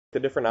the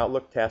different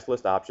Outlook task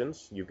list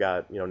options. You've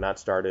got, not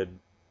started,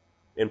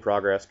 in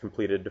progress,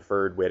 completed,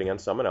 deferred, waiting on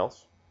someone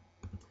else.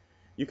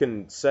 You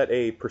can set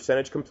a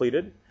percentage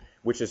completed,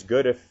 which is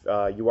good if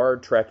you are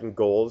tracking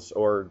goals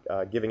or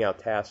giving out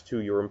tasks to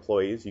your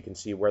employees. You can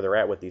see where they're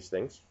at with these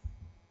things.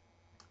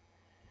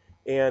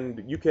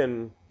 And you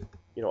can,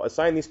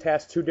 assign these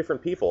tasks to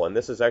different people, and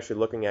this is actually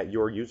looking at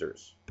your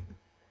users.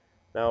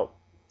 Now,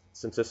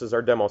 since this is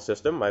our demo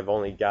system, I've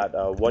only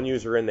got one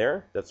user in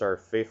there. That's our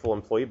faithful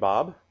employee,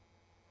 Bob.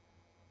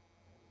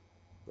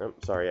 Oh,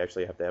 sorry, I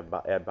actually have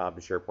to add Bob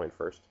to SharePoint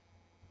first.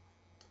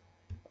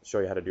 I'll show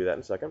you how to do that in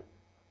a second.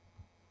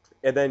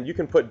 And then you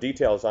can put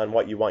details on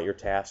what you want your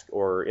task,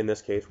 or in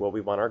this case, what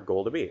we want our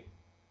goal to be.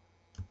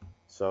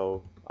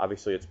 So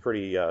obviously it's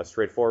pretty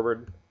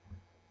straightforward.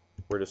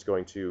 We're just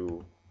going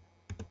to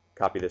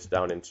copy this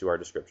down into our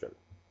description.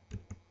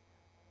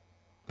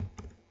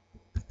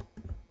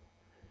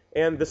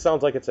 And this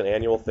sounds like it's an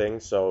annual thing,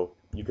 so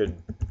you could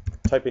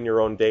type in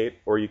your own date,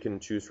 or you can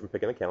choose from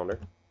picking the calendar.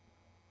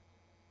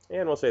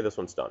 And we'll say this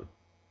one's done.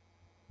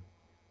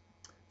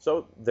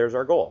 So there's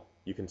our goal.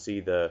 You can see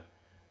the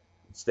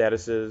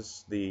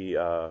statuses,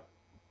 the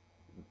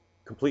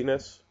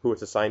completeness, who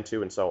it's assigned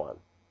to, and so on.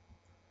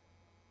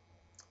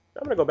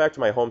 I'm going to go back to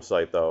my home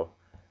site, though,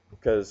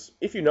 because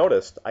if you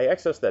noticed, I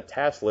accessed that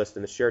task list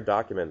in the shared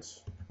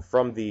documents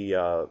from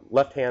the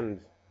left-hand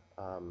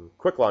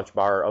quick launch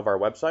bar of our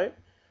website,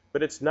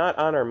 but it's not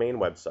on our main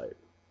website.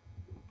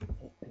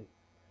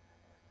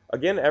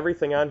 Again,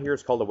 everything on here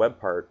is called a web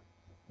part.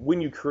 When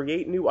you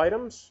create new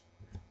items,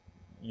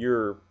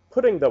 you're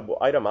putting the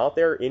item out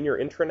there in your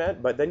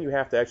intranet, but then you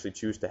have to actually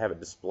choose to have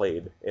it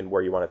displayed and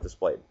where you want it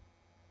displayed.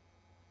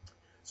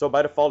 So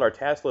by default, our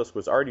task list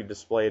was already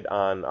displayed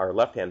on our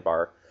left-hand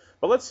bar,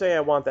 but let's say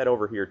I want that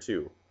over here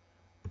too,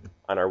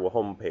 on our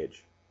home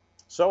page.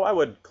 So I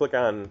would click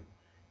on,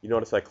 you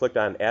notice I clicked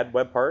on Add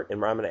Web Part,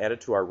 and I'm going to add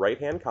it to our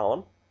right-hand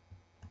column,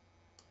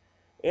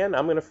 and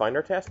I'm going to find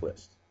our task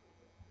list.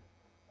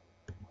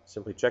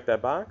 Simply check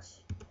that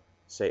box,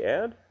 say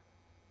Add,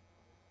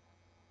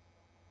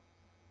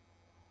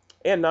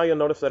 and now you'll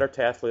notice that our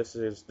task list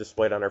is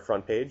displayed on our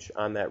front page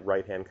on that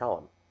right-hand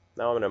column.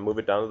 Now I'm going to move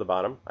it down to the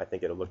bottom. I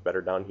think it'll look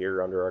better down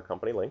here under our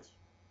company links.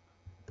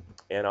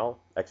 And I'll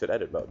exit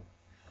edit mode.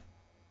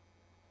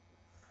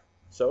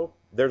 So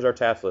there's our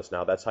task list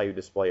now. That's how you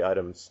display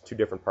items to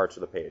different parts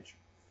of the page.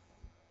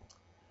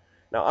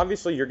 Now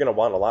obviously you're going to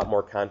want a lot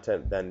more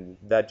content than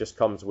that just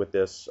comes with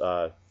this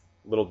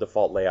little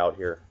default layout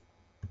here.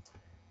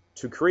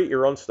 To create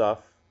your own stuff,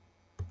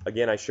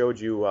 again, I showed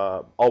you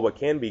all what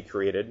can be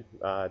created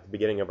at the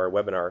beginning of our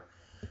webinar.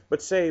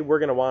 But say we're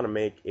going to want to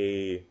make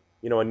a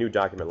new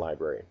document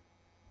library,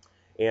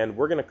 and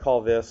we're going to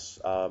call this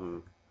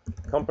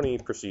company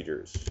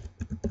procedures.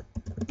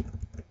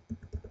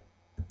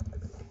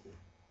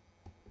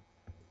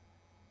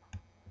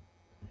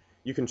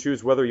 You can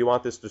choose whether you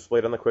want this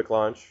displayed on the quick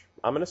launch.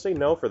 I'm going to say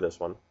no for this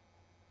one.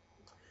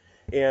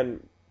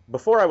 And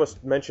before I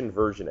mentioned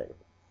versioning.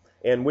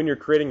 And when you're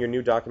creating your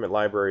new document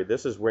library,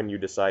 this is when you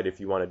decide if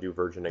you want to do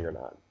versioning or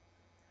not.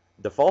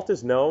 Default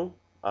is no,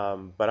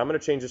 but I'm going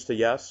to change this to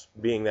yes,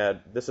 being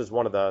that this is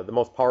one of the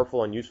most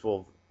powerful and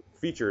useful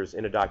features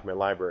in a document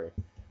library.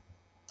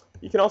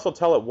 You can also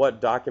tell it what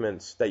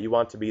documents that you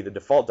want to be the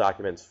default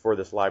documents for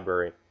this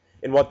library.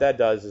 And what that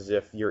does is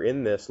if you're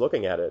in this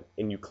looking at it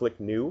and you click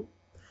New,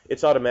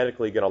 it's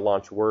automatically going to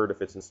launch Word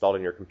if it's installed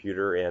on your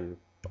computer and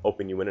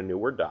open you in a new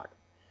Word doc.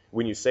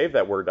 When you save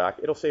that Word doc,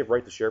 it'll save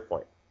right to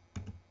SharePoint.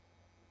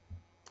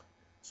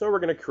 So we're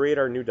going to create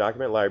our new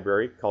document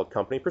library called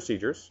Company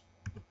Procedures.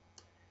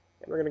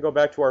 And we're going to go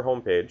back to our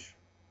home page.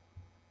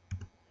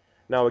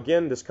 Now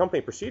again, this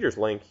Company Procedures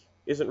link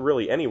isn't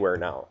really anywhere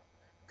now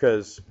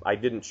because I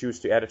didn't choose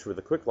to add it to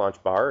the quick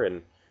launch bar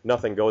and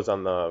nothing goes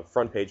on the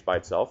front page by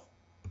itself.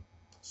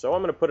 So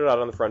I'm going to put it out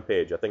on the front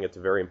page. I think it's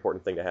a very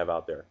important thing to have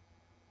out there.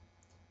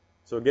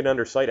 So again,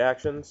 under Site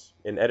Actions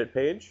in Edit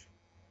Page,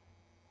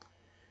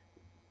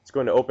 it's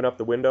going to open up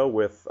the window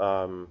with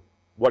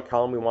what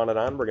column we want it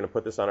on. We're going to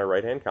put this on our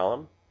right-hand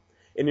column.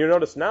 And you'll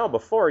notice now,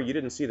 before, you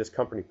didn't see this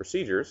Company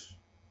Procedures,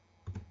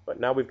 but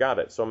now we've got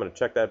it. So I'm going to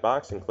check that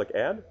box and click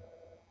Add.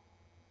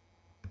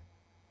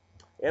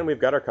 And we've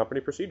got our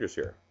Company Procedures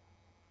here.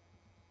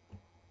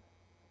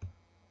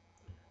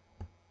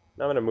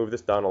 Now I'm going to move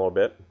this down a little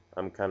bit.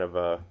 I'm kind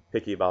of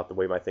picky about the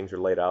way my things are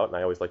laid out, and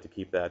I always like to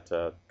keep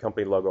that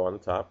company logo on the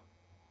top.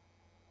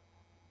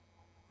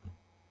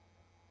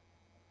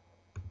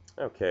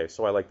 Okay,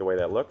 so I like the way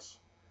that looks.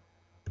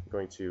 I'm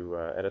going to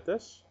edit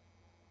this.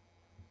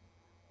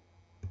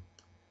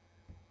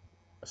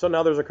 So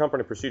now there's a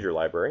company procedure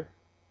library.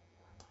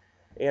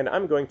 And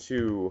I'm going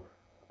to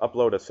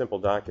upload a simple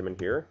document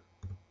here.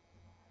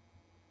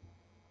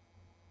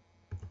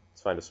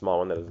 Let's find a small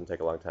one that doesn't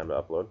take a long time to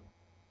upload.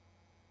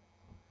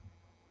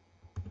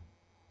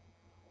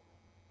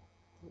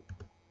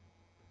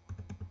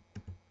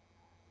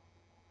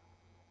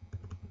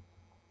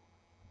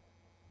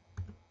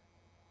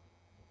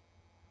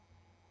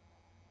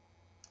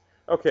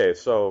 Okay,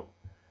 so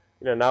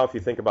now if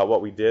you think about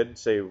what we did,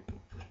 say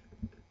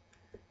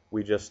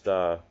we just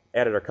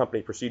added our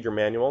company procedure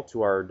manual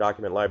to our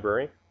document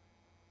library.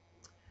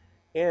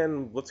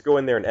 And let's go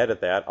in there and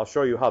edit that. I'll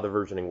show you how the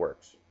versioning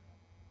works.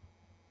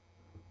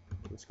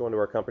 Let's go into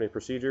our company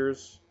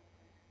procedures,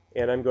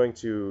 and I'm going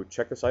to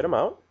check this item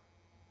out.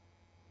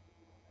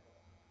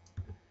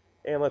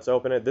 And let's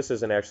open it. This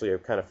isn't actually a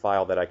kind of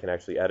file that I can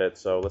actually edit,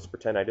 so let's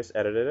pretend I just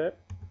edited it.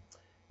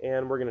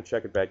 And we're going to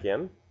check it back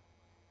in.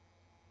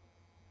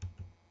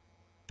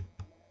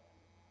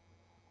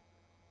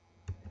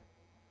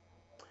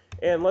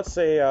 And let's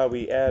say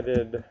we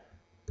added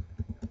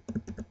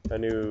a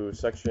new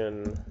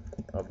section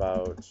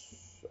about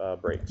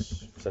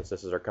breaks, since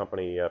this is our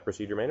company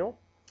procedure manual.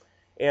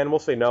 And we'll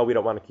say no, we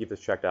don't want to keep this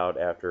checked out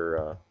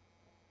after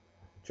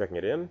checking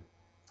it in.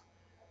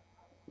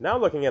 Now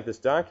looking at this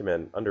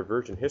document under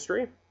version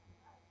history,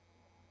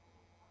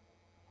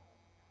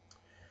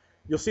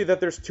 you'll see that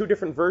there's two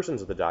different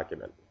versions of the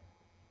document.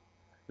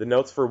 The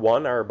notes for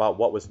one are about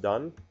what was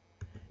done,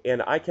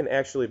 and I can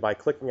actually, by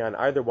clicking on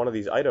either one of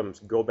these items,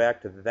 go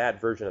back to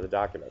that version of the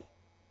document.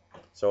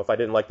 So if I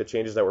didn't like the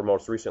changes that were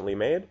most recently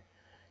made,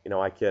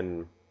 I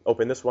can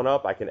open this one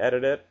up, I can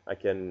edit it, I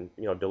can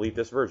delete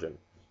this version.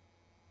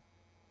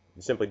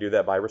 You simply do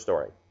that by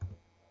restoring.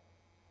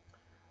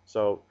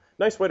 So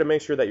nice way to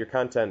make sure that your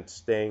content's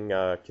staying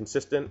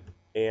consistent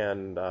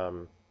and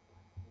going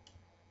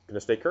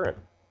to stay current.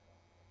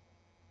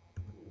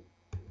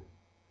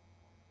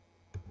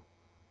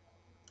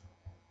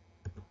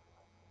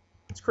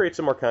 Let's create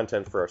some more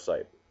content for our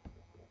site.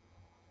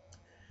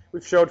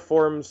 We've showed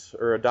forms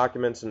or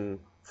documents and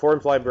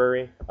forms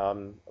library. A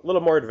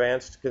little more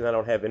advanced because I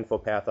don't have info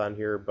path on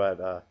here,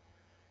 but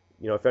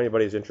if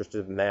anybody's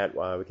interested in that,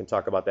 we can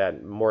talk about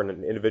that more on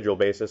an individual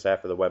basis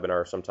after the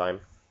webinar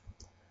sometime.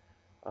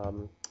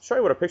 Show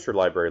you what a picture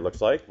library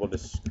looks like. We'll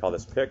just call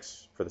this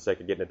pics for the sake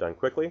of getting it done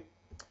quickly.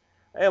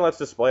 And let's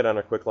display it on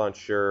a quick launch,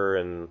 sure,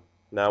 and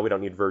now we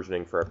don't need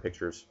versioning for our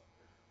pictures.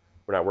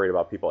 We're not worried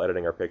about people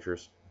editing our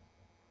pictures.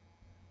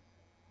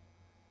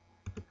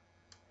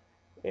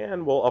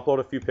 And we'll upload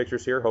a few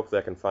pictures here. Hopefully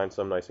I can find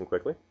some nice and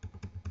quickly.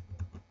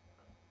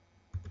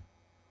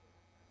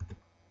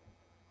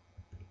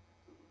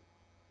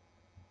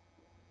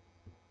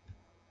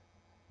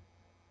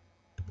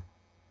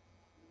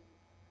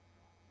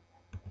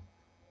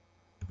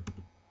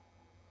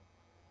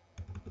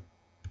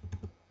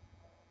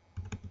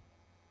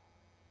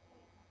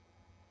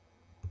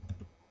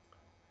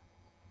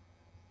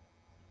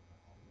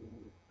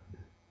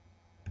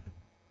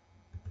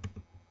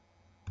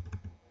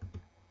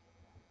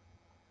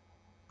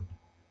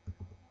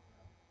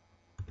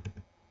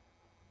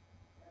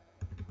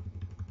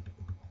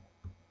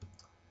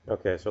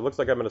 Okay, so it looks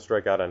like I'm going to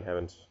strike out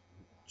on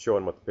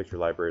showing what the picture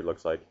library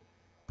looks like.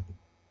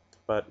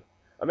 But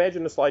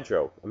imagine a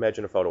slideshow.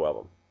 Imagine a photo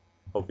album.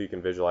 Hopefully you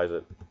can visualize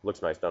it.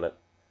 Looks nice, doesn't it?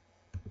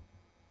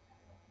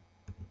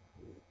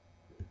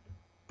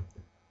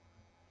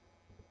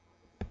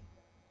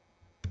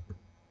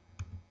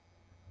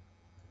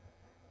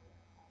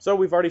 So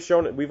we've already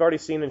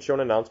seen and shown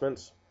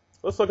announcements.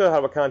 Let's look at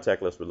how a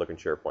contact list would look in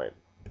SharePoint.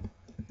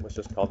 Let's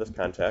just call this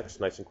contacts,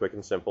 nice and quick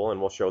and simple,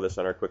 and we'll show this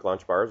on our quick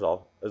launch bars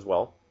as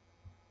well.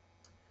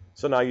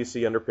 So now you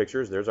see under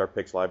pictures, there's our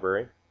pics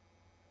library.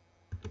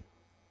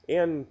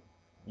 And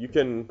you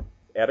can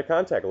add a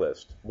contact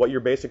list. What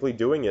you're basically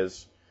doing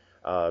is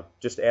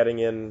just adding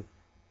in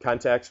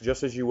contacts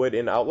just as you would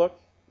in Outlook,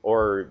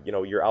 or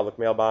your Outlook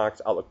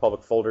mailbox, Outlook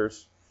public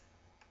folders.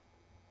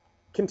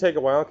 Can take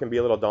a while, can be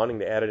a little daunting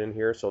to add it in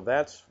here, so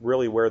that's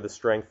really where the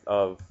strength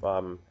of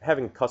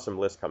having a custom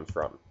list comes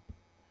from.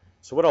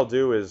 So what I'll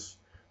do is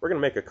we're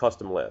going to make a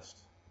custom list,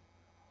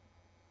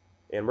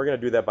 and we're going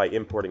to do that by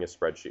importing a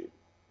spreadsheet.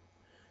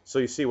 So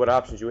you see what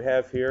options you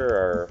have here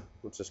are,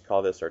 let's just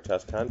call this our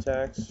test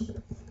contacts.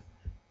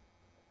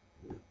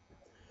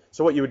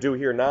 So what you would do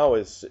here now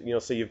is,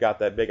 say you've got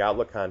that big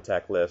Outlook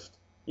contact list,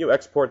 you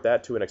export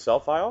that to an Excel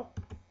file,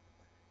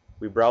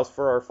 we browse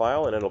for our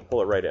file, and it'll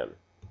pull it right in.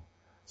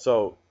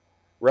 So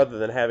rather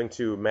than having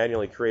to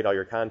manually create all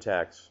your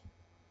contacts